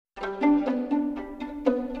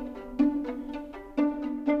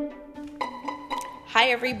Hi,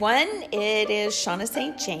 everyone. It is Shauna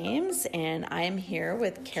St. James, and I am here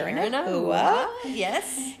with Karen Ahua.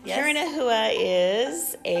 Yes. Karen Ahua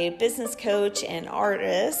is a business coach and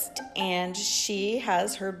artist, and she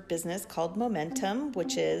has her business called Momentum,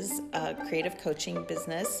 which is a creative coaching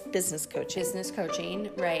business coaching. Business coaching,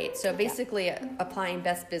 right. So basically applying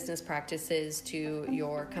best business practices to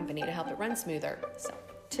your company to help it run smoother. So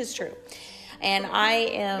 'tis true. And I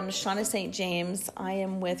am Shauna St. James. I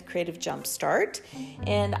am with Creative Jumpstart,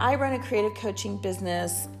 and I run a creative coaching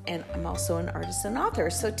business, and I'm also an artist and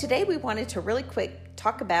author. So today we wanted to really quick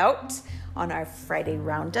talk about, on our Friday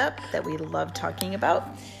roundup that we love talking about,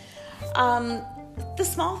 the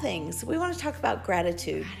small things. We want to talk about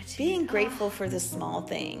gratitude. Being grateful for the small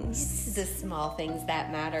things. It's the small things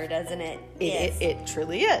that matter, doesn't it? It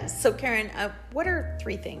truly is. So Karen, what are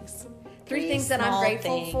three things? Three things that I'm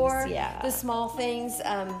grateful for. Yeah. The small things.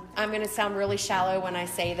 I'm going to sound really shallow when I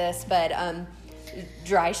say this, but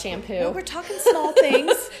dry shampoo. Well, we're talking small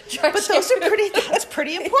things, but those are that's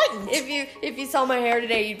pretty important. If you saw my hair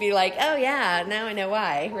today, you'd be like, oh yeah, now I know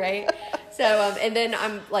why, right? So and then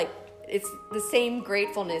I'm like, it's the same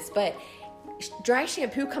gratefulness, but dry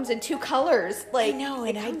shampoo comes in two colors. Like, I know,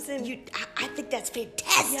 and I think that's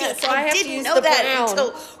fantastic. Yeah, so I didn't know that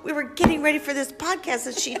until we were getting ready for this podcast,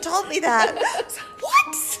 and she told me that.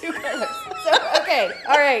 What? Two colors. So, okay,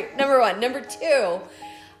 all right. Number one. Number two,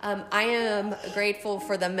 I am grateful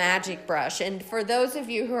for the magic brush. And for those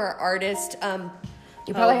of you who are artists,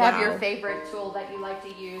 you probably have your favorite tool that you like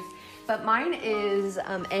to use. But mine is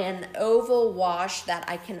an oval wash that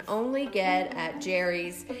I can only get at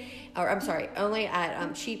Jerry's. Or I'm sorry, only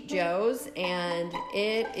at Cheap Joe's, and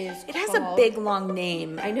it has a big long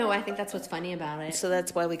name. I know. I think that's what's funny about it. So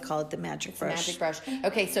that's why we call it the Magic Brush. Magic Brush.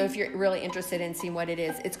 Okay, so if you're really interested in seeing what it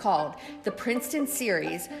is, it's called the Princeton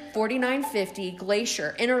Series 4950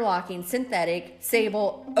 Glacier Interlocking Synthetic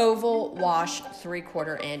Sable Oval Wash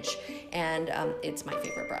 3/4 inch, and it's my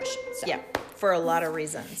favorite brush. So. Yeah, for a lot of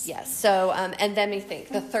reasons. Yes. So and then me think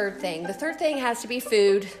the third thing. The third thing has to be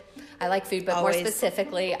food. I like food, but Always. More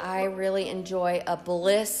specifically, I really enjoy a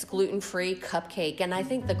Bliss gluten-free cupcake. And I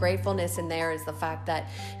think the gratefulness in there is the fact that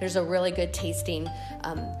there's a really good tasting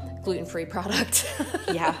gluten-free product.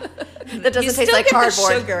 Yeah. That doesn't taste like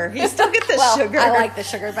cardboard. You still get the sugar. I like the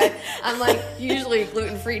sugar, but I'm like, usually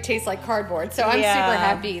gluten-free tastes like cardboard. So I'm super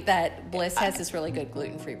happy that Bliss has this really good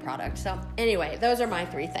gluten-free product. So anyway, those are my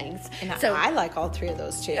three things. And so I like all three of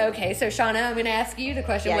those too. Okay, so Shauna, I'm going to ask you the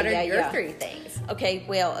question. What are your three things? Okay,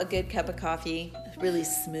 well, a good cup of coffee, really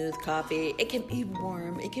smooth coffee. It can be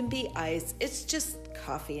warm. It can be ice. It's just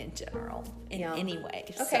coffee in general, in any way.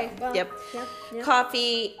 Okay. So, well, yep. Yep.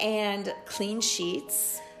 Coffee and clean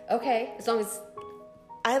sheets. Okay, as long as...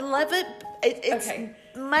 I love it. It's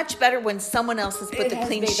much better when someone else has put the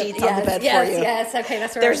clean sheets on the bed for you. Yes, okay,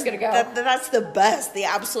 that's where I was going to go. That's the best, the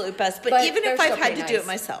absolute best. But even if I've had to do it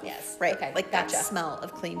myself, right? Okay, like that smell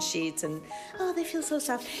of clean sheets and, they feel so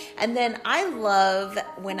soft. And then I love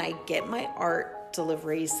when I get my art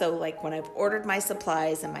delivery. So like when I've ordered my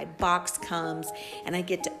supplies and my box comes and I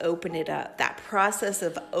get to open it up, that process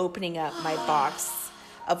of opening up my box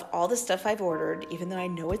of all the stuff I've ordered, even though I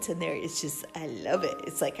know it's in there, it's just, I love it.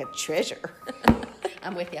 It's like a treasure.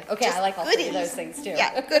 I'm with you. Okay, just I like all goodies. three of those things too.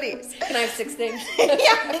 Yeah, goodies. Can I have 6 things?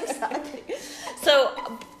 Yeah, exactly. So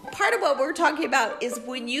part of what we're talking about is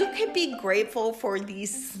when you can be grateful for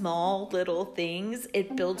these small little things,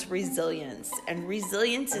 it builds resilience. And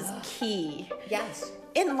resilience is key. Yes.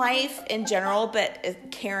 In life in general, but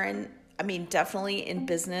Karen, I mean, definitely in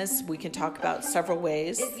business, we can talk about several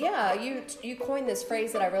ways. You coined this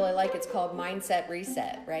phrase that I really like. It's called mindset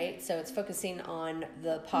reset, right? So it's focusing on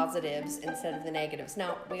the positives instead of the negatives.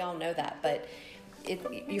 Now, we all know that, but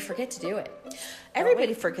you forget to do it.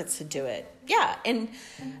 Everybody forgets to do it. Yeah. And,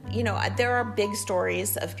 there are big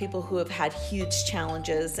stories of people who have had huge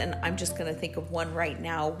challenges. And I'm just going to think of one right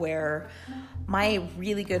now where my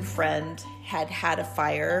really good friend had a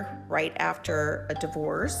fire right after a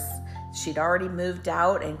divorce. She'd already moved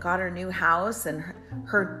out and got her new house, and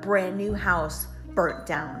her brand new house burnt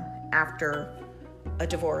down after a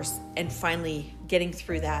divorce. And finally getting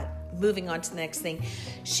through that, moving on to the next thing,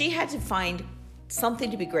 she had to find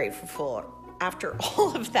something to be grateful for after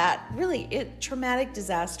all of that traumatic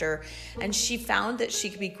disaster. And she found that she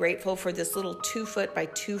could be grateful for this little 2-foot by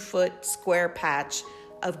 2-foot square patch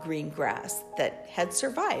of green grass that had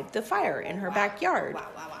survived the fire in her backyard.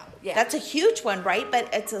 Yeah. That's a huge one, right?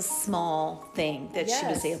 But it's a small thing that she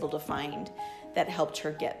was able to find that helped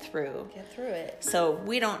her get through. So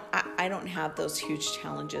I don't have those huge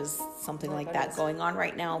challenges, something like that going on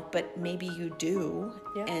right now, but maybe you do,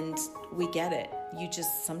 and we get it.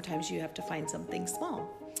 Sometimes you have to find something small.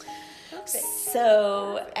 Perfect.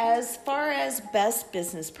 So as far as best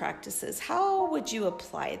business practices, how would you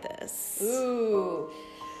apply this?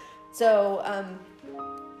 So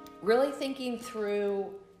really thinking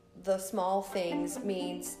through the small things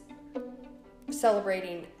means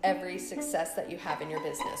celebrating every success that you have in your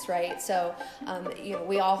business, right? So,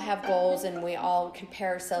 we all have goals, and we all compare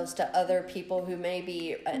ourselves to other people who may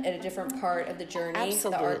be at a different part of the journey,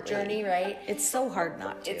 Absolutely. the art journey, right? It's so hard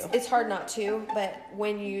not to. It's hard not to, but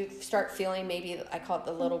when you start feeling, maybe I call it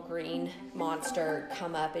the little green monster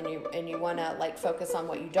come up, and you want to like focus on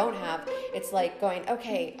what you don't have, it's like going,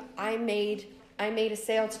 okay, I made a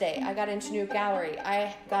sale today. I got into a new gallery.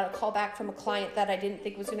 I got a call back from a client that I didn't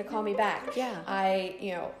think was going to call me back. Yeah.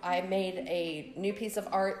 I made a new piece of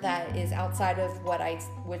art that is outside of what I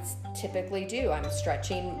would typically do. I'm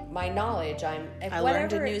stretching my knowledge. I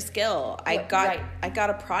learned a new skill. I got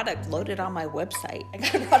a product loaded on my website.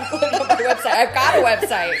 I've got a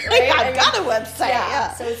website. Right? I've got a website.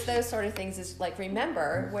 Yeah. So it's those sort of things. Is like,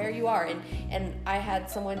 remember where you are. And I had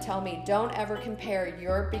someone tell me, don't ever compare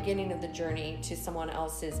your beginning of the journey to someone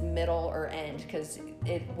else's middle or end, because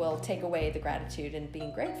it will take away the gratitude and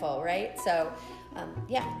being grateful, right? So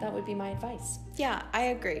that would be my advice. Yeah, I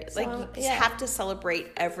agree. So, you just have to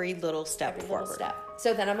celebrate every little step forward.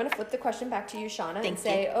 So then I'm going to flip the question back to you, Shauna, and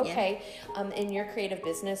say, okay, in your creative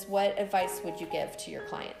business, what advice would you give to your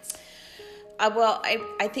clients?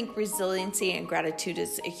 I think resiliency and gratitude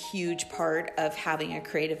is a huge part of having a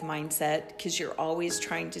creative mindset, because you're always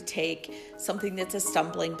trying to take something that's a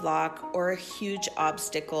stumbling block or a huge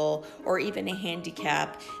obstacle or even a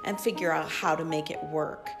handicap and figure out how to make it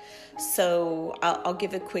work. So I'll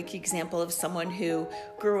give a quick example of someone who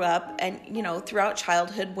grew up and, throughout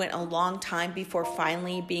childhood went a long time before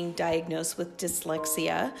finally being diagnosed with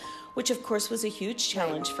dyslexia, which of course was a huge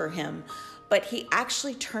challenge for him. But he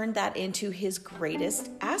actually turned that into his greatest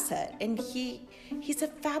asset. And he's a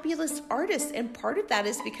fabulous artist. And part of that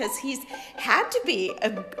is because he's had to be,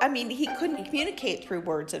 he couldn't communicate through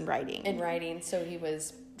words and writing. So he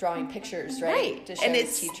was drawing pictures, right? To show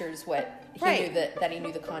his teachers what he knew, that he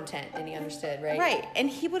knew the content and he understood, right? Right. And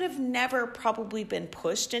he would have never probably been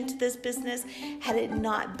pushed into this business had it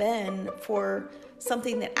not been for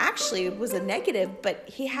something that actually was a negative, but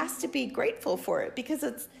he has to be grateful for it, because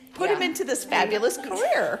it's put him into this fabulous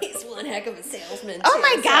career. He's one heck of a salesman. Oh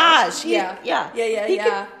my gosh.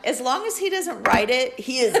 Can, as long as he doesn't write it,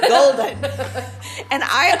 he is golden. And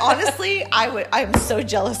I'm so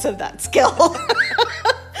jealous of that skill.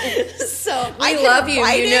 So we love you.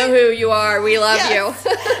 You know who you are. We love you.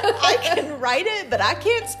 I can write it, but I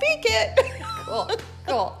can't speak it.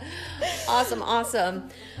 Cool. Awesome.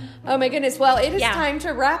 Oh my goodness. Well, it is time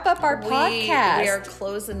to wrap up our podcast. We are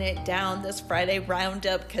closing it down this Friday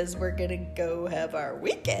roundup because we're going to go have our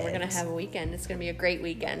weekend. We're going to have a weekend. It's going to be a great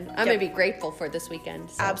weekend. I'm going to be grateful for this weekend.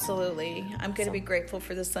 So. Absolutely. I'm going to be grateful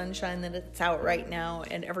for the sunshine that it's out right now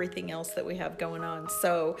and everything else that we have going on.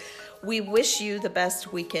 So we wish you the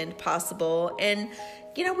best weekend possible. And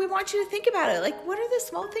we want you to think about it. Like, what are the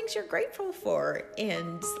small things you're grateful for?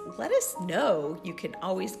 And let us know. You can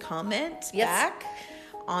always comment back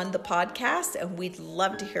on the podcast, and we'd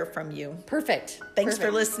love to hear from you. Perfect. Thanks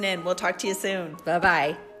for listening. We'll talk to you soon.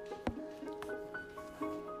 Bye-bye.